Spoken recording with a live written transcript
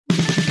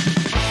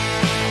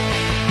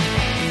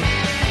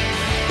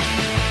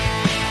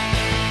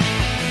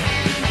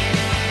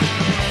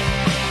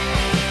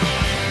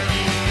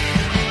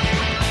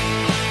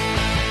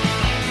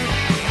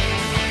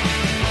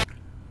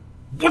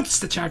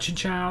Master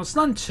Chinchous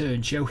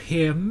Lanturn Joe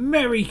here.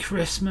 Merry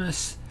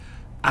Christmas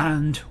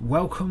and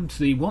welcome to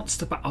the What's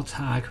the Battle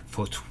tag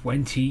for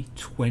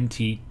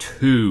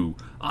 2022.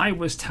 I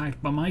was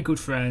tagged by my good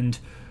friend,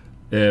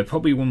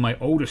 probably one of my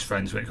oldest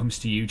friends when it comes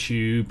to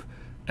YouTube.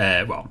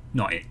 Well,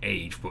 not in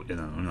age, but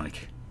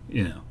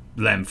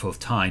length of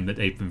time that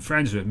they've been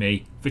friends with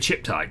me, for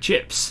Chip Tide.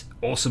 Chips,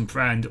 awesome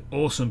friend,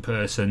 awesome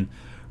person.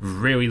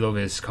 Really love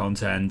his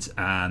content,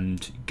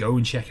 and go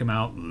and check him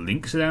out.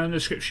 Links are down in the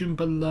description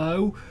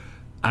below,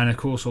 and of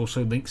course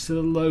also links to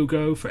the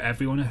logo for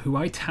everyone who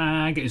I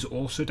tag is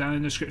also down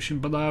in the description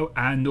below,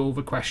 and all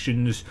the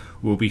questions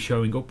will be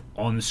showing up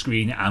on the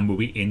screen and will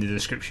be in the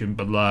description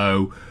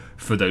below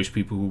for those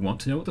people who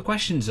want to know what the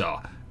questions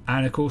are.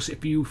 And of course,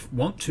 if you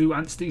want to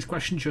answer these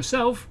questions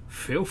yourself,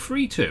 feel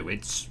free to.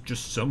 It's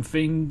just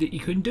something that you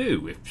can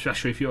do,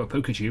 especially if you're a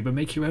PokeTuber.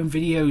 Make your own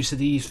videos of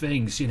these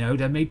things. You know,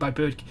 they're made by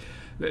Bird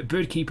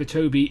Keeper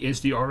Toby is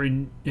the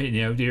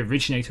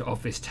originator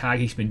of this tag.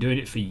 He's been doing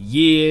it for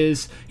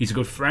years. He's a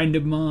good friend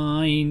of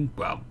mine.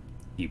 Well,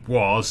 he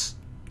was.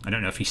 I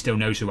don't know if he still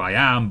knows who I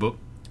am, but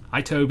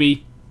hi,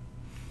 Toby.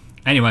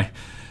 Anyway,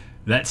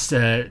 let's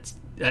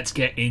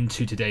get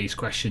into today's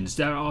questions.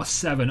 There are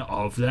 7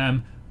 of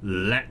them.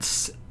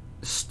 Let's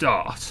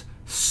start.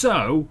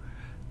 So,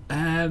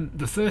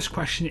 the first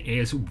question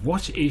is,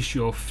 what is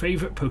your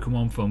favourite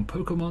Pokemon from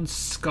Pokemon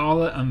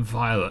Scarlet and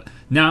Violet?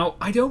 Now,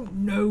 I don't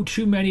know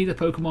too many of the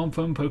Pokemon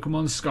from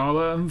Pokemon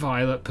Scarlet and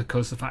Violet,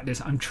 because the fact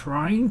is I'm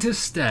trying to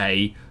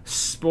stay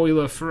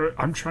spoiler free.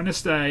 I'm trying to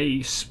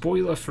stay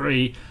spoiler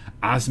free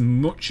as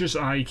much as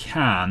I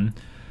can.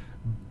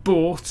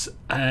 But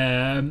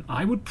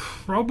I would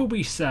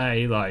probably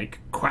say like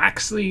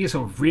Quaxly is a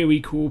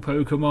really cool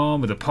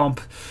Pokemon with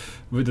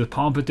the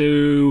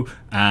Pompadour,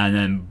 and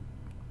then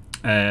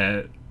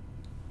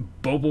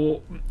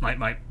Bubble,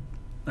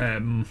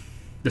 the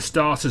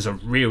starters are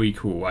really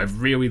cool. I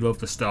really love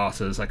the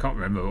starters. I can't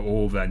remember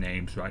all their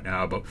names right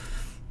now, but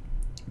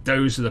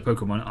those are the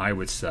Pokemon I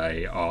would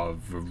say are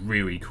the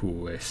really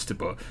coolest.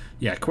 But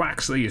yeah,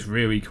 Quaxly is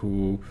really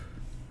cool.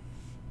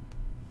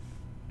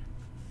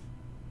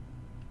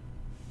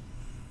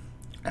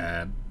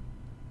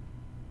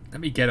 Let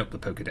me get up the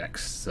Pokedex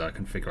so I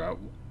can figure out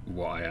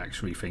what I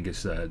actually think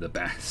is the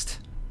best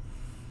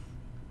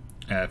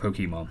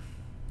Pokemon,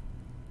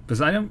 because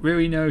I don't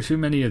really know too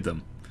many of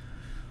them.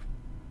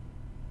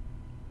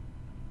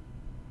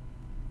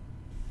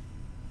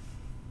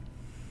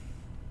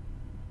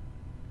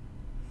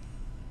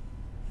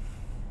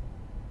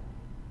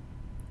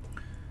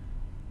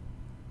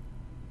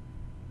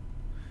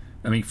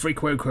 I mean,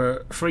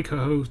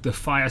 Freako, the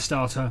fire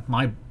starter,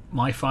 my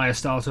fire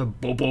starter,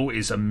 Bubble,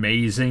 is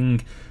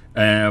amazing.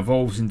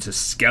 Evolves into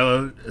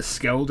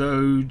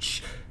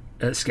Skeldage,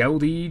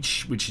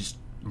 which is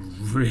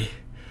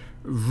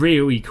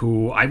really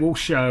cool. I will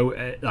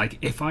show, like,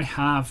 if I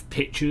have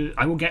pictures,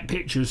 I will get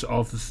pictures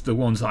of the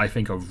ones that I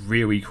think are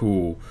really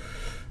cool,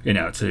 you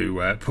know,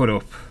 to put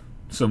up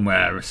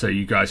somewhere so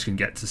you guys can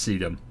get to see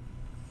them.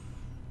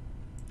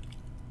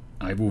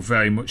 I will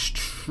very much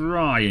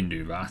try and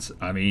do that.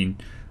 I mean,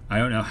 I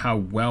don't know how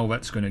well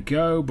that's going to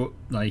go, but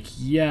like,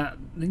 yeah,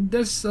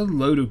 there's a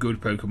load of good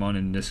Pokemon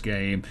in this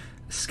game.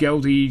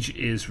 Skeldage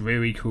is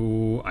really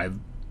cool. I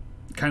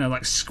kind of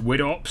like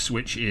Squidops,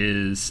 which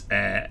is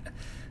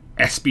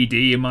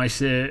SBD in my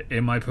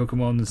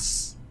Pokemon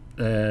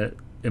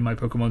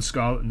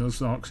Scarlet and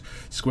Nuzlocke.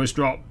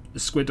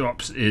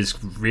 Squidops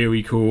is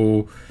really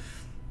cool.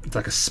 It's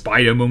like a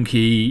spider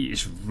monkey.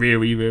 It's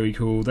really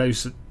cool.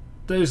 Those are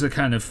the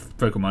kind of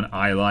Pokemon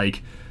I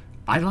like.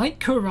 I like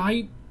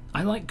Koraidon.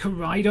 I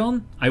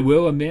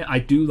will admit I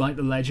do like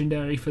the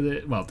legendary for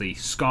the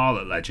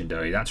Scarlet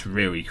legendary. That's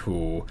really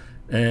cool.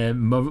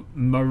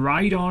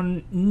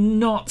 Miraidon,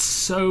 not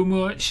so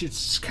much.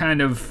 It's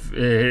kind of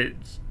the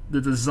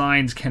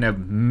design's kind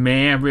of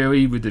meh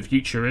really with the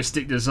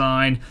futuristic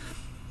design.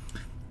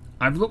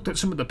 I've looked at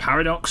some of the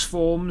Paradox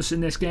forms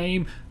in this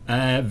game.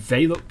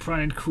 They look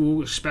pretty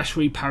cool,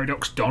 especially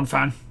Paradox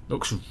Donphan.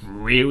 Looks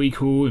really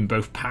cool in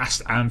both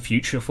past and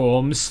future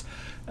forms.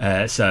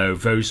 So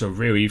those are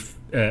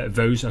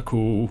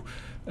cool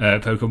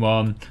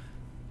Pokemon.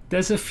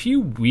 There's a few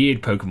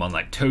weird Pokemon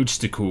like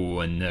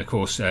Toadstool and of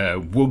course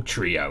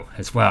Wugtrio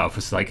as well.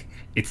 It's like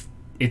it's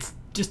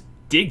just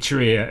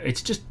Digtrio.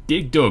 It's just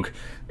Digdug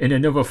in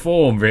another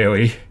form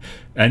really.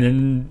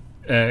 And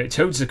then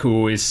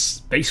Toadstool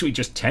is basically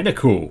just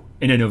Tentacool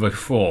in another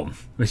form,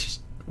 which is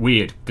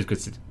weird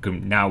because it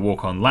can now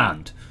walk on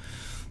land.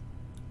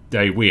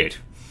 Very weird.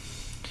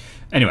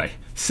 Anyway,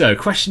 so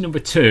question number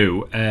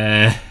 2.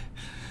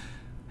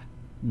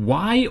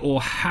 Why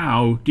or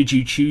how did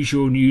you choose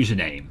your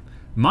username?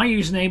 My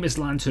username is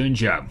Lanturn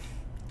Joe.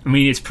 I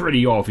mean, it's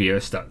pretty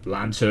obvious that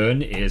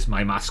Lanturn is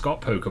my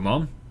mascot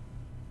Pokemon.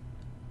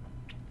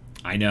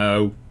 I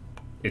know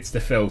it's the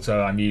filter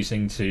I'm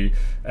using to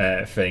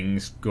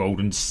things.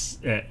 Golden,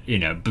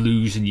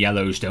 blues and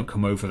yellows don't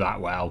come over that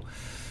well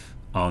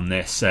on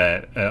this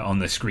on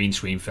the green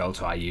screen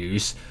filter I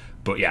use.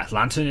 But yeah,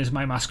 Lanturn is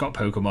my mascot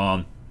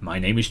Pokemon. My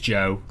name is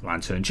Joe,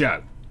 Lanturn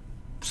Joe.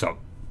 so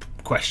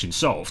question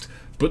solved.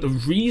 But the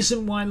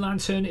reason why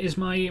Lanturn is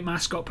my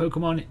mascot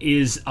Pokemon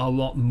is a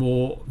lot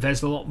more.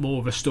 There's a lot more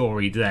of a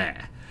story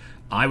there.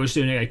 I was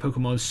doing a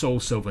Pokemon Soul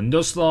Silver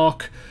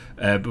Nuzlocke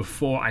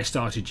before I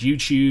started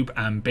YouTube,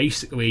 and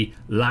basically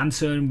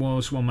Lanturn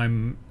was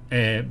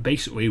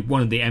basically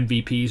one of the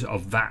MVPs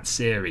of that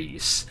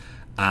series.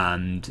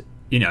 And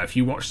you know, if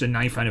you watch the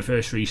 9th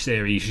anniversary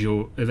series, the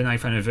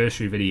 9th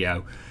anniversary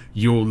video,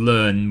 you'll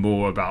learn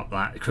more about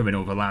that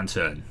Criminal the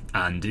Lanturn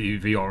and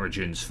the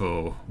origins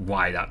for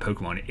why that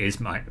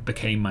Pokemon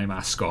became my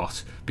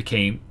mascot,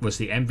 was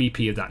the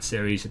MVP of that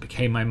series. It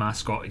became my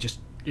mascot.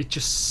 It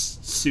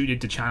just suited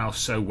the channel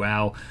so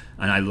well,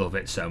 and I love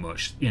it so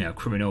much. You know,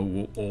 Criminal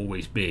will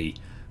always be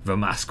the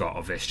mascot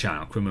of this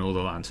channel. Criminal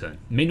the Lanturn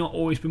may not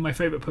always be my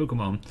favourite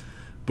Pokemon,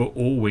 but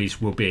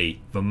always will be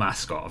the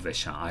mascot of this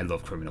channel. I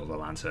love Criminal the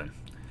Lanturn.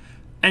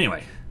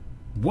 Anyway,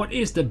 what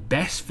is the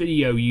best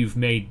video you've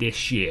made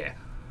this year?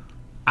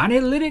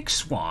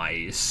 Analytics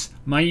wise,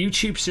 my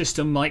YouTube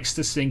system likes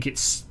to think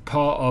it's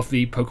part of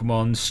the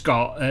Pokemon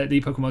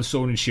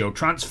Sword and Shield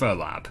transfer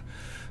lab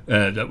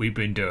that we've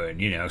been doing,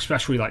 you know,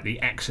 especially like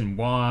the X and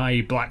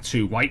Y, Black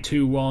 2, White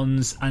 2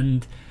 ones.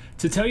 And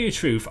to tell you the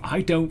truth,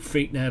 I don't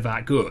think they're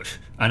that good,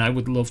 and I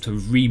would love to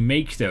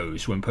remake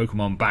those when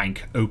Pokemon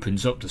Bank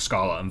opens up to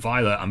Scarlet and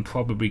Violet. I'm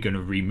probably going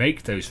to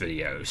remake those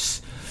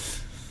videos.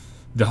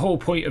 The whole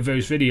point of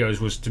those videos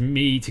was to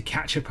me to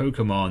catch a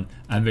Pokemon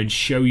and then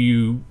show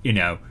you, you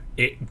know,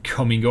 it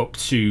coming up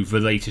to the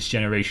latest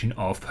generation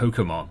of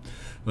Pokemon.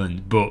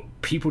 But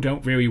people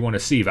don't really want to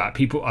see that.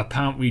 People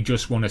apparently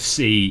just want to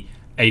see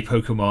a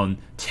Pokemon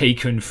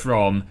taken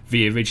from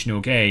the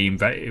original game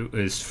that it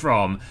was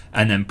from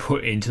and then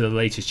put into the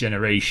latest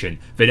generation.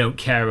 They don't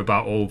care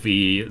about all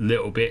the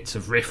little bits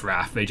of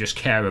riffraff. They just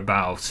care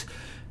about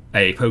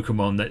a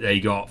Pokemon that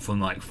they got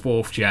from like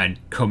 4th gen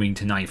coming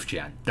to 9th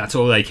gen. That's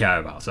all they care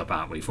about,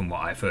 apparently, from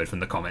what I've heard from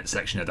the comment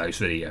section of those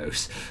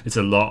videos. It's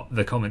a lot.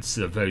 The comments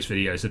of those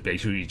videos have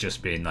basically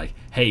just been like,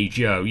 hey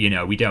Joe, you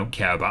know, we don't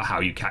care about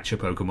how you catch a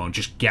Pokemon,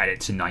 just get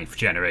it to 9th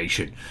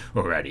generation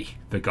already,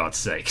 for God's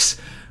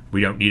sakes. We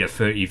don't need a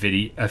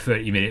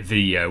 30-minute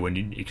video when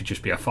it could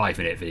just be a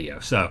 5-minute video.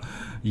 So,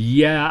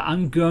 yeah,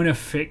 I'm going to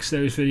fix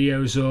those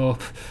videos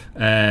up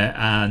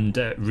and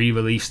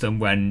re-release them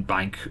when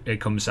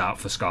it comes out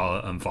for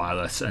Scarlet and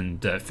Violet,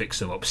 and fix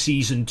them up.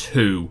 Season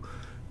 2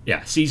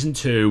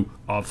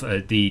 of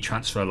the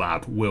Transfer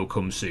Lab will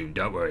come soon.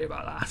 Don't worry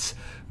about that.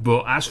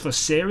 But as for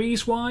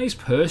series-wise,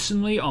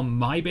 personally, on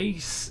my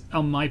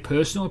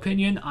personal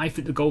opinion, I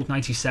think the Gold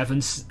 97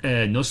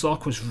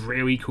 Nuzlocke was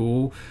really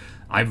cool.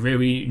 I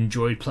really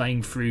enjoyed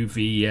playing through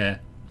the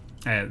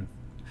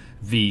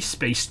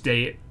Space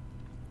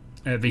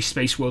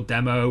World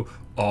demo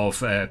of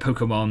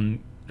Pokemon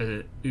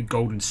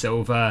Gold and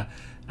Silver,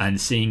 and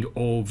seeing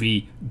all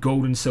the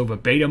Gold and Silver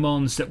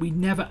Betamons that we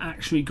never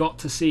actually got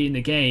to see in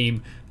the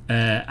game,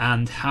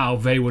 and how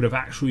they would have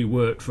actually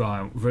worked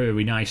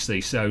very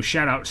nicely. So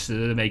shout outs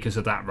to the makers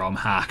of that ROM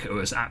hack. It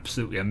was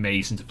absolutely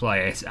amazing to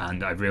play it,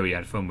 and I really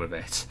had fun with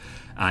it,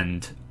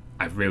 and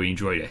I really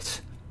enjoyed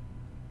it.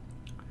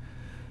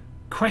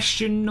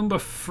 Question number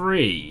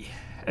 4,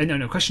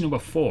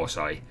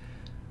 sorry.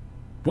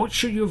 What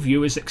should your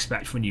viewers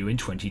expect from you in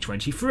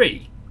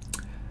 2023?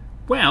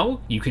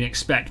 Well, you can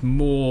expect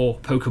more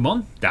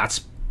Pokemon.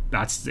 That's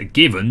a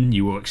given.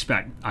 You will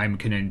expect. I'm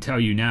going to tell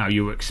you now.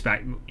 You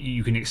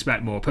can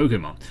expect more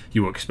Pokemon.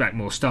 You will expect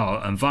more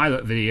Scarlet and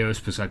Violet videos,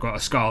 because I've got a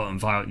Scarlet and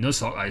Violet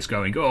Nuzlocke that is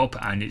going up,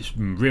 and it's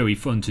really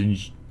fun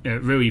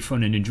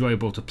and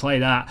enjoyable to play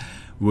that.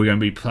 We're going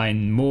to be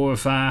playing more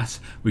of that.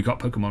 We've got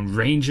Pokemon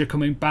Ranger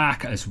coming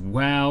back as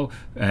well.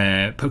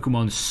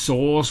 Pokemon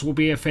Source will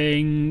be a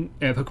thing.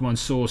 Pokemon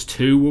Source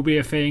 2 will be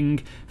a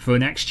thing for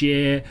next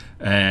year.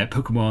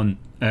 Pokemon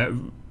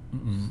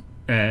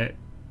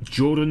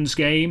Jordan's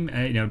game,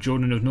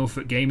 Jordan of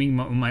Norfolk Gaming,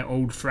 one of my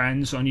old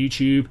friends on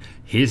YouTube.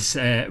 His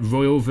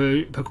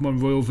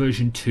Pokemon Royal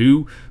version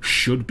 2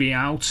 should be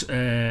out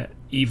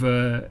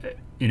either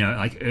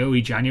like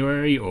early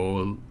January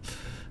or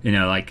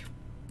like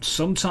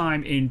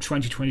sometime in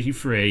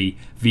 2023.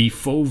 The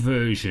full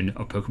version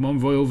of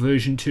Pokemon Royal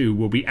version 2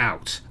 will be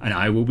out, and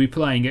I will be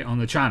playing it on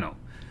the channel.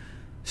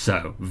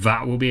 So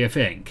that will be a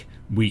thing.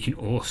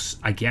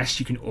 I guess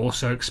you can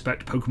also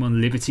expect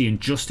Pokemon Liberty and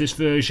Justice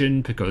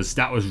version, because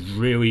that was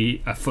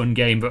really a fun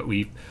game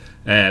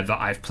that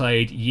I've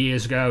played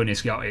years ago, and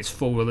it's got its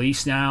full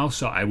release now.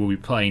 So I will be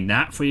playing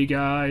that for you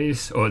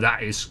guys, or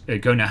that is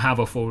going to have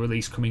a full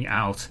release coming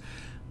out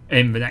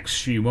in the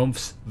next few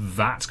months.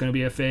 That's going to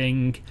be a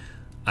thing.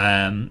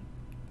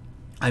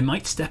 I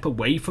might step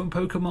away from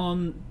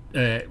Pokemon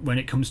when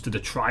it comes to the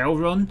trial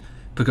run,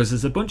 because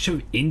there's a bunch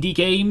of indie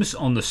games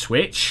on the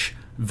Switch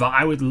that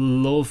I would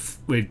love,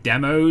 with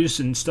demos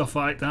and stuff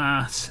like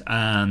that,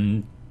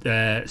 and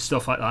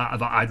stuff like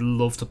that I'd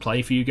love to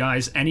play for you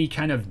guys. Any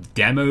kind of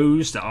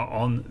demos that are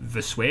on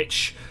the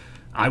Switch,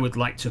 I would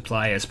like to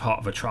play as part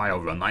of a trial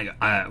run. Like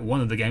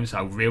one of the games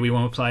I really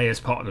want to play as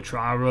part of the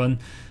trial run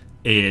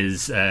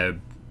is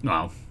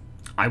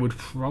I I would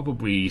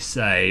probably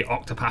say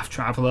Octopath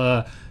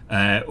Traveler.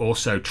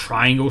 Also,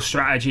 Triangle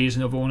Strategy is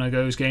another one of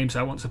those games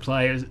I want to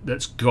play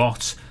that's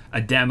got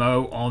a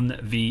demo on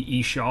the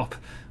eShop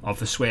of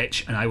the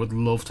Switch, and I would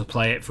love to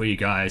play it for you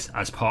guys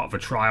as part of a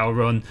trial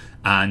run.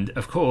 And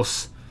of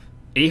course,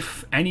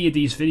 if any of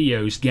these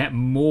videos get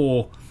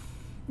more,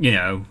 you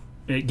know,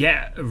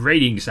 get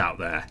ratings out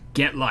there,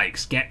 get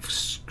likes, get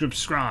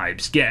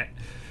subscribes, get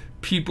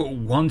people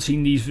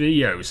wanting these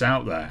videos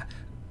out there,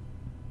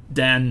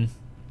 then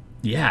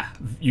yeah,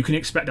 you can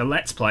expect a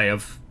let's play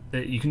of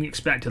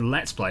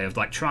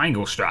like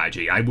Triangle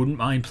Strategy. I wouldn't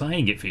mind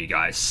playing it for you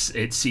guys.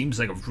 It seems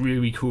like a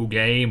really cool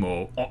game.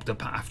 Or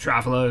Octopath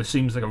Traveler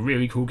seems like a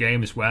really cool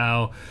game as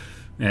well.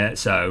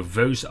 So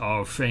those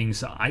are things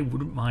that I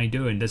wouldn't mind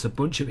doing. There's a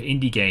bunch of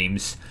indie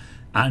games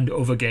and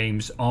other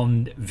games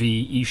on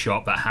the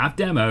eShop that have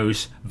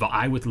demos that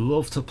I would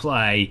love to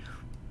play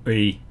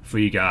for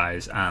you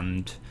guys,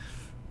 and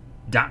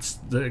that's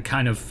the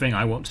kind of thing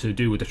I want to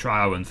do with the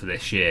trial run for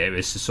this year,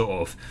 is to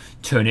sort of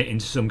turn it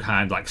into some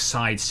kind of like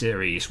side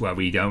series where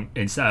we don't,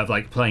 instead of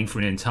like playing for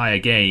an entire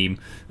game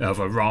of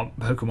a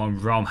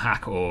Pokemon ROM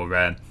hack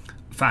or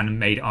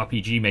fan-made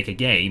RPG Maker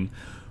game,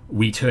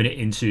 we turn it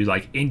into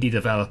like indie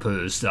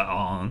developers that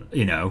are,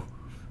 you know,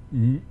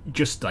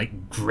 just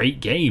like great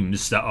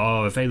games that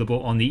are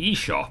available on the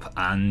eShop,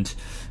 and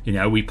you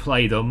know, we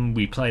play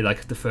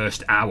like the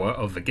first hour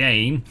of the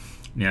game,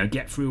 you know,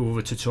 get through all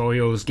the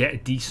tutorials, get a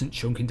decent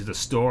chunk into the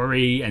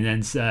story, and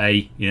then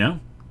say, you know,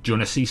 do you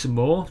want to see some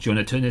more? Do you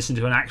want to turn this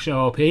into an action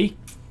RP?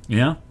 You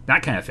know,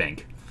 that kind of thing.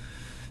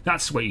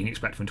 That's what you can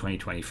expect from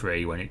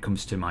 2023 when it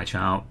comes to my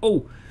channel.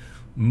 Oh,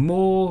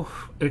 more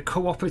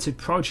cooperative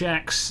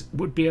projects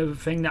would be a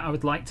thing that I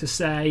would like to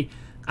say,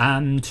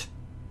 and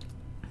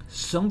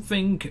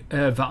something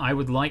that I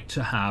would like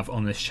to have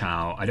on this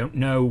channel. I don't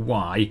know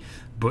why,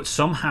 but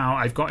somehow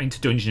I've got into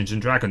Dungeons and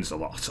Dragons a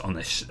lot on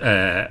this,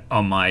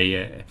 on my,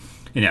 you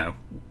know,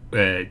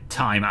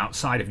 time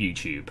outside of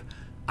YouTube,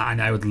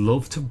 and I would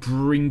love to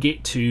bring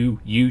it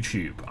to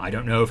YouTube. I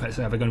don't know if it's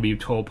ever going to be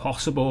at all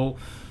possible.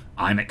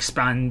 I'm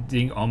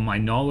expanding on my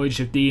knowledge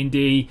of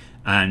D&D,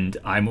 and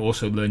I'm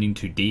also learning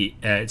to be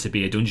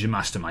a dungeon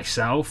master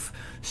myself.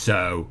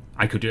 So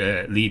I could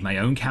lead my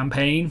own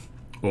campaign,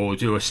 or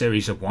do a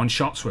series of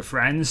one-shots with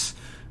friends.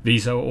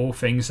 These are all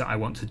things that I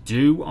want to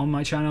do on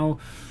my channel.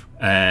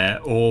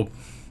 Or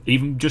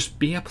even just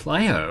be a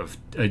player of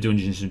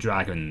Dungeons and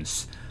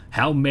Dragons.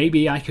 Hell,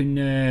 maybe I can,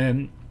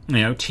 you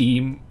know,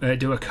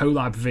 do a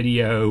collab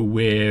video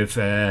with,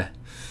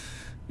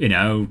 you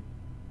know,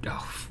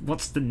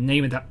 what's the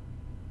name of that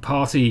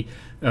party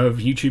of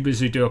YouTubers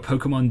who do a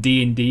Pokemon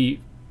D&D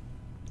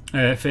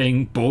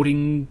thing,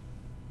 boarding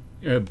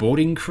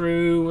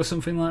crew or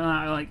something like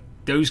that. Like,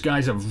 those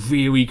guys are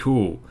really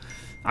cool.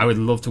 I would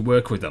love to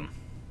work with them.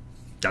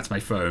 That's my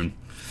phone.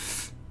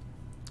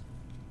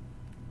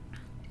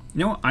 You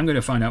know what? I'm going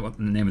to find out what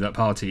the name of that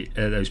party,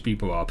 those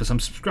people are, because I'm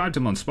subscribed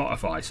to them on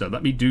Spotify, so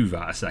let me do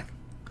that a sec.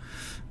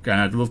 Okay,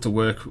 I would love to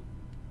work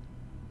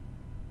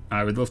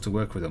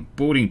with them.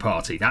 Boarding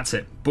party, that's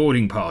it.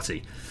 Boarding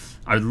party.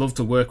 I would love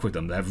to work with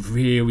them. They're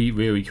really,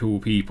 really cool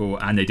people,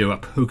 and they do a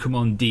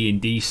Pokemon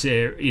D&D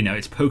series. You know,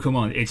 it's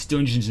Pokemon, it's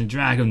Dungeons and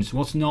Dragons.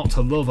 What's not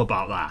to love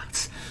about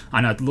that?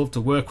 And I'd love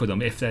to work with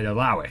them if they'd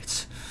allow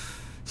it.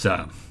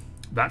 So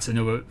that's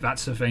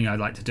a thing I'd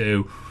like to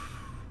do.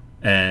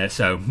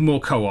 So more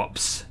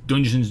co-ops.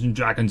 Dungeons and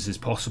Dragons is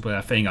possibly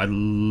a thing I'd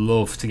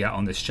love to get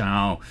on this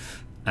channel.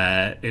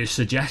 It was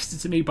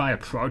suggested to me by a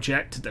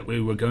project that we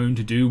were going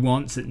to do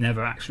once. It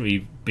never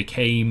actually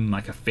became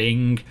like a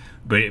thing,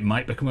 but it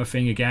might become a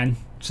thing again.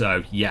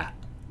 So yeah,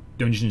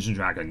 Dungeons and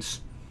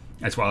Dragons,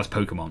 as well as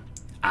Pokemon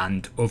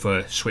and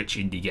other Switch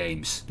indie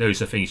games.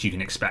 Those are things you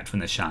can expect from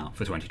this channel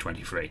for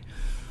 2023.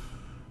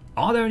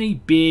 Are there any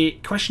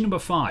big... Question number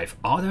 5.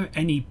 Are there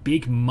any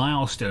big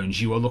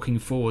milestones you are looking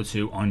forward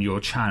to on your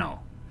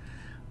channel?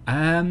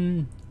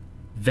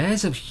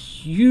 There's a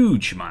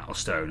huge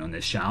milestone on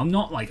this channel.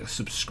 Not like a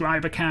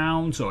subscriber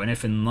count or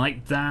anything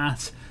like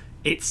that.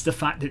 It's the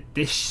fact that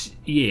this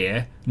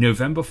year,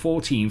 November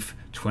 14th,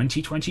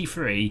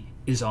 2023,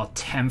 is our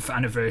 10th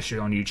anniversary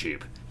on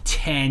YouTube.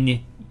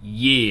 10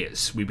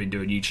 years we've been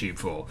doing YouTube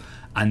for.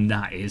 And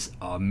that is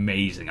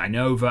amazing. I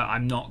know that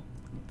I'm not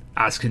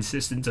as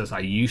consistent as I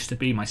used to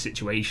be. My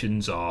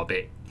situations are a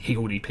bit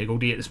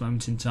higgledy-piggledy at this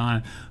moment in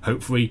time.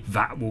 Hopefully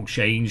that will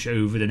change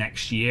over the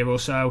next year or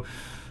so,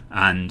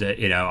 and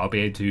you know, I'll be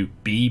able to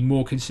be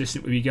more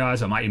consistent with you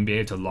guys. I might even be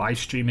able to live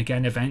stream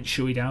again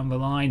eventually down the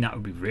line. That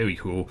would be really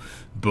cool.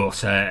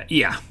 But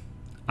yeah,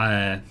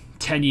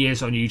 10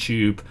 years on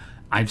YouTube.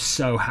 I'm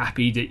so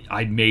happy that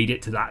I made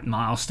it to that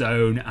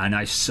milestone, and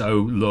I so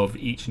love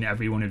each and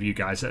every one of you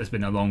guys that has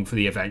been along for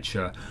the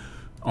adventure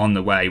on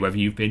the way. Whether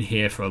you've been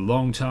here for a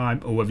long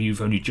time or whether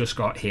you've only just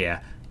got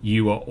here,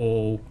 you are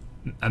all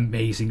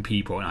amazing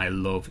people, and I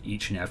love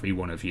each and every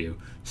one of you.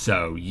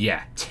 So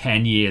yeah,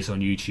 10 years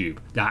on YouTube,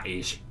 that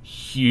is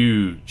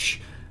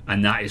huge,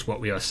 and that is what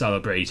we are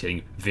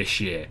celebrating this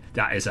year.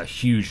 That is a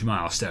huge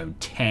milestone.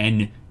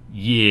 10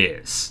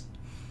 years.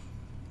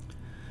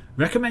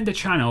 recommend a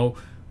channel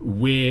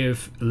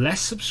with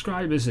less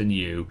subscribers than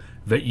you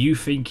that you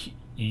think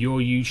your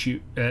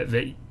YouTube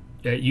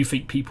you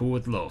think people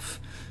would love.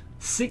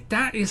 See,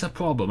 that is a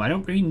problem. I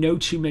don't really know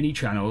too many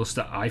channels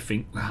that I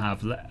think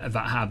have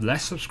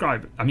less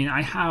subscribers. I mean,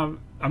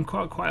 I'm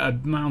quite a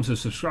amount of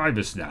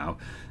subscribers now,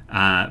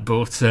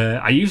 but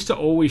I used to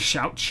always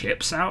shout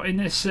chips out in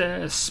this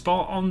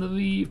spot on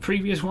the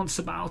previous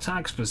Monster Battle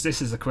Tags, because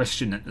this is a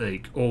question that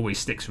like always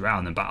sticks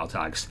around in battle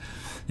tags.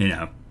 You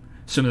know,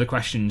 some of the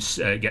questions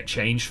get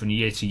changed from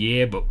year to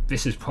year, but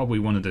this is probably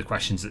one of the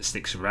questions that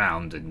sticks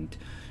around and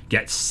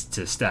gets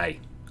to stay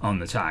on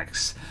the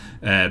tags.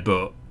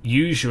 But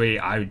usually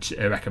I would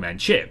recommend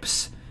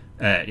Chips,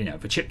 you know,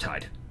 for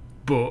Chiptide.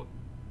 But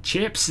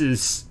Chips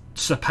has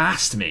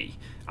surpassed me.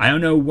 I don't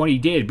know what he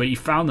did, but he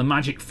found the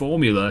magic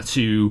formula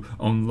to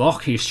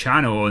unlock his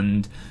channel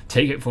and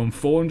take it from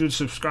 400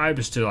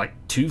 subscribers to like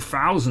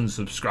 2,000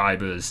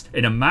 subscribers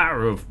in a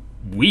matter of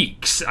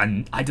weeks.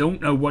 And I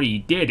don't know what he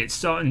did. It's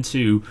starting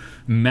to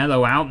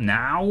mellow out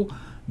now,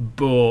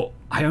 but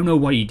I don't know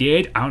what he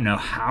did. I don't know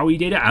how he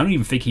did it. I don't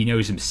even think he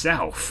knows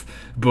himself.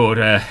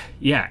 But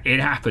yeah, it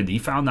happened. He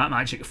found that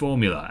magic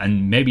formula,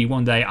 and maybe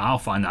one day I'll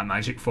find that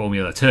magic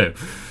formula too.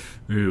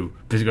 Ooh,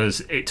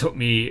 because it took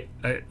me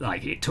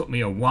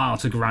a while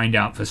to grind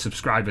out the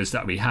subscribers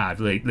that we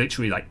had. Like,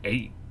 literally like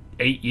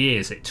eight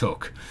years it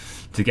took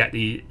to get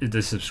the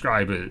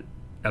subscriber.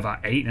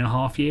 About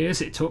 8.5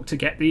 years it took to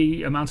get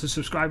the amount of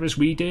subscribers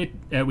we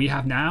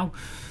have now,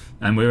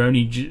 and we're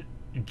only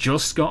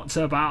just got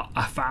to about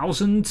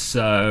 1,000.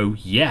 So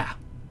yeah,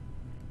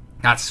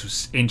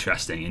 that's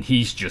interesting, and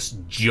he's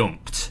just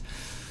jumped.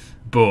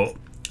 But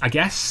I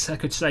guess I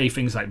could say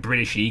things like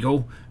British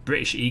Eagle.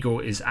 British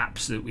Eagle is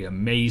absolutely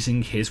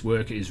amazing. His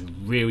work is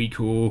really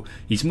cool.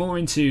 He's more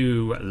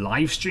into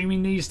live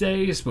streaming these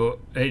days, but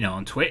you know,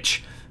 on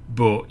Twitch.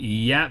 But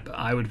yep,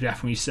 I would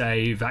definitely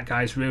say that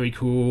guy's really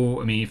cool.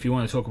 I mean, if you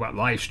want to talk about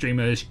live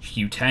streamers,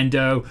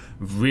 Hutendo,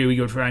 really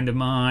good friend of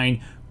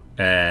mine.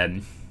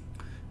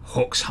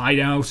 Hook's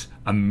Hideout,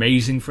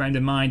 amazing friend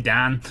of mine.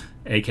 Dan,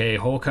 aka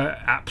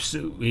Hawker,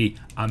 absolutely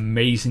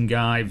amazing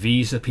guy.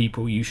 These are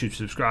people you should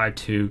subscribe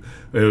to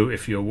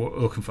if you're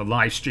looking for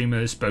live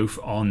streamers, both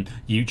on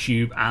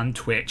YouTube and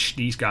Twitch.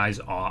 These guys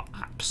are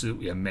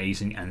absolutely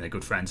amazing, and they're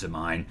good friends of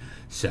mine.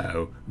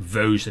 So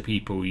those are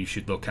people you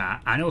should look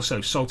at. And also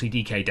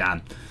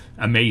Saltydkdan,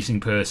 amazing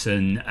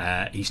person.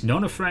 He's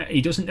not a friend.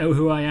 He doesn't know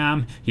who I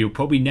am. He'll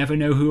probably never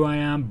know who I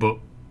am, but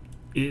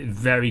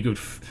very good.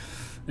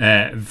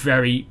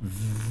 Very,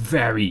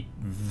 very,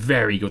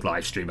 very good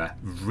live streamer.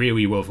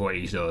 Really love what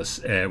he does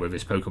with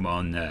his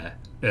Pokemon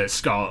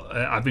Scarlet.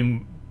 I've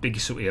been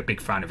a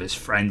big fan of his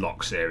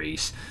Friendlock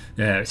series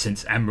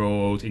since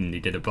Emerald, and he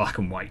did a Black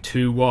and White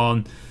 2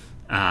 one,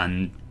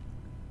 and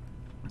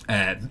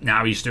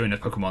now he's doing a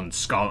Pokemon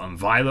Scarlet and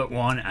Violet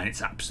one, and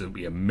it's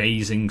absolutely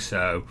amazing.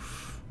 So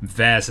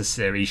there's a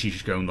series you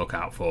should go and look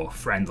out for,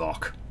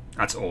 Friendlock.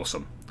 That's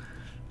awesome.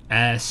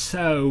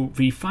 So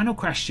the final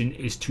question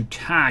is to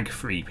tag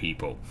 3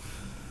 people.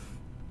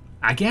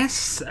 I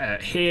guess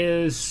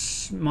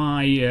here's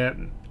my,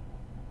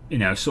 you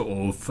know, sort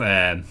of,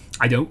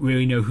 I don't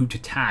really know who to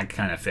tag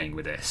kind of thing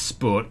with this,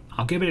 but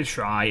I'll give it a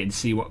try and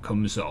see what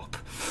comes up.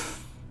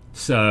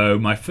 So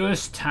my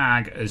first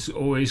tag is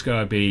always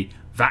going to be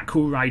That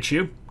Cool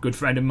Raichu, good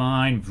friend of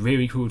mine,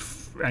 really cool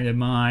friend of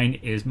mine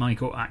is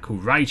Michael at Cool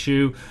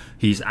Raichu.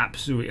 He's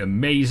absolutely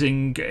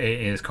amazing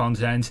in his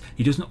content.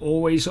 He doesn't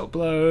always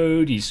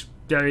upload, he's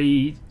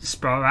very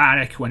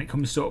sporadic when it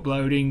comes to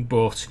uploading,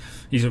 but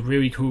he's a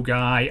really cool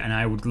guy, and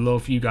I would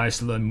love you guys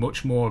to learn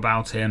much more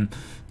about him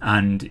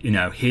and, you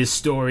know, his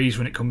stories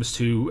when it comes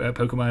to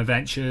Pokemon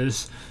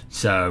adventures.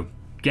 So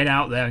get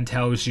out there and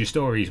tell us your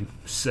stories,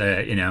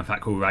 you know,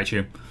 That Cool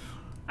Raichu.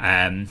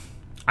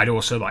 I'd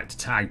also like to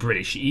tag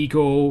British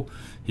Eagle.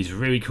 He's a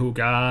really cool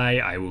guy.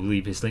 I will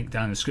leave his link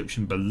down in the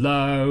description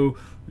below.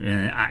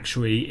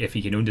 Actually, if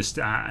he can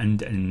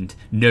understand and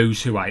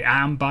knows who I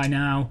am by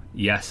now,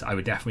 yes, I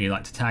would definitely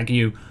like to tag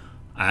you.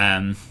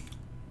 I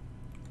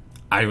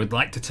would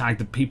like to tag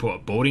the people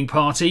at Boarding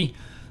Party.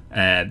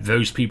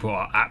 Those people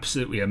are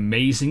absolutely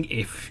amazing.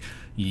 If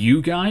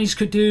you guys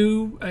could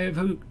do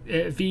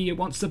the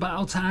Wants to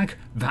Battle tag,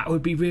 that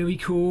would be really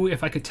cool.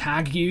 If I could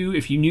tag you,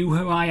 if you knew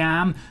who I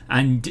am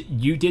and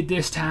you did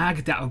this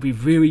tag, that would be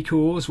really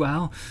cool as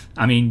well.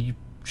 I mean, you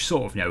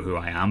sort of know who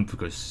I am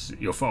because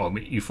you follow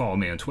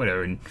me on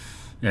Twitter, and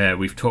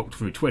we've talked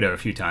through Twitter a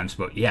few times.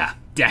 But yeah,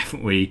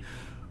 definitely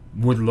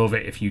would love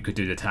it if you could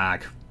do the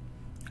tag.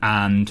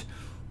 And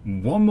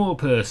one more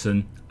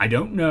person, I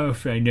don't know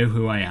if they know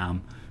who I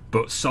am,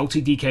 but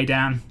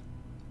Saltydkdan,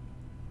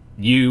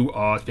 you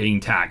are being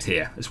tagged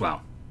here as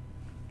well.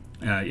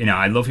 You know,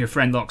 I love your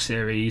Friendlock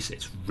series.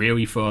 It's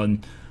really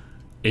fun.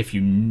 If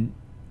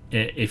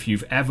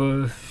you've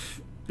ever,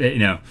 you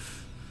know,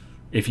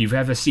 if you've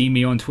ever seen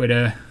me on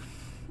Twitter,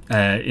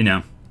 you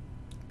know,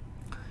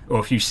 or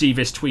if you see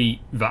this tweet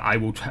that I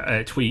will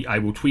tweet, I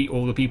will tweet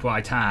all the people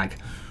I tag,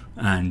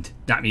 and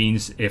that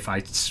means if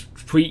I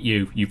tweet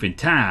you, you've been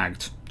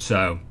tagged.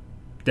 So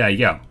there you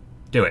go.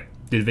 Do it.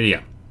 did a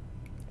video.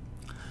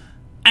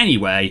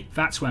 Anyway,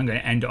 that's where I'm going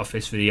to end off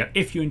this video.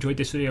 If you enjoyed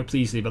this video,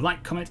 please leave a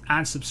like, comment,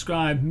 and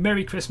subscribe.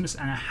 Merry Christmas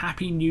and a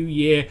Happy New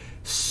Year.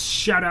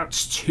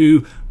 Shoutouts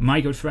to my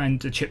good friend,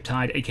 the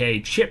Chiptide, aka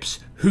Chips,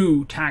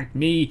 who tagged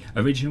me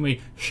originally.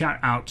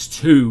 Shoutouts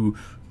to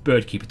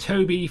Bird Keeper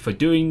Toby for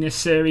doing this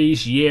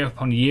series year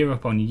upon year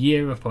upon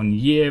year upon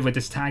year with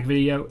this tag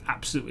video.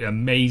 Absolutely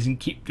amazing.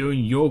 Keep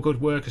doing your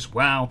good work as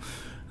well.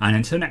 And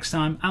until next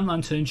time, I'm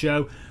Lanturn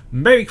Joe.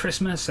 Merry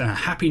Christmas and a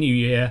Happy New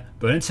Year.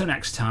 But until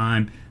next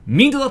time,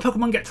 mean to the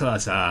Pokemon get to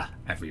Lazar.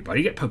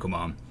 Everybody get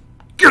Pokemon.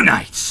 Good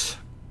night!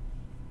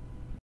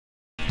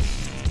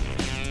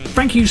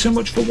 Thank you so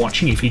much for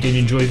watching. If you did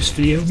enjoy this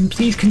video, then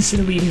please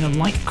consider leaving a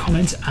like,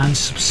 comment, and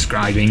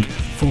subscribing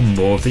for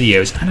more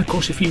videos. And of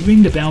course, if you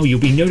ring the bell, you'll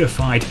be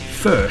notified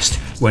first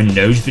when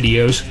those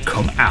videos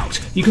come out.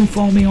 You can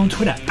follow me on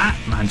Twitter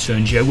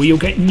 @LanturnJoe, where you'll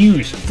get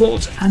news,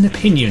 thoughts, and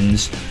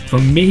opinions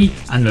from me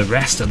and the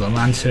rest of the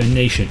Lantern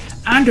Nation.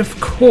 And of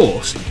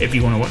course, if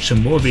you want to watch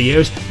some more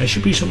videos, there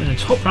should be some in the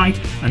top right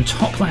and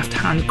top left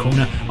hand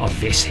corner of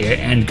this here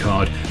end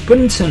card. But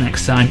until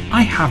next time,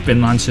 I have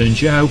been Lanturn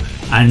Joe,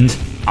 and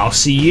I'll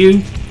see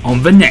you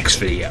on the next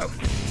video.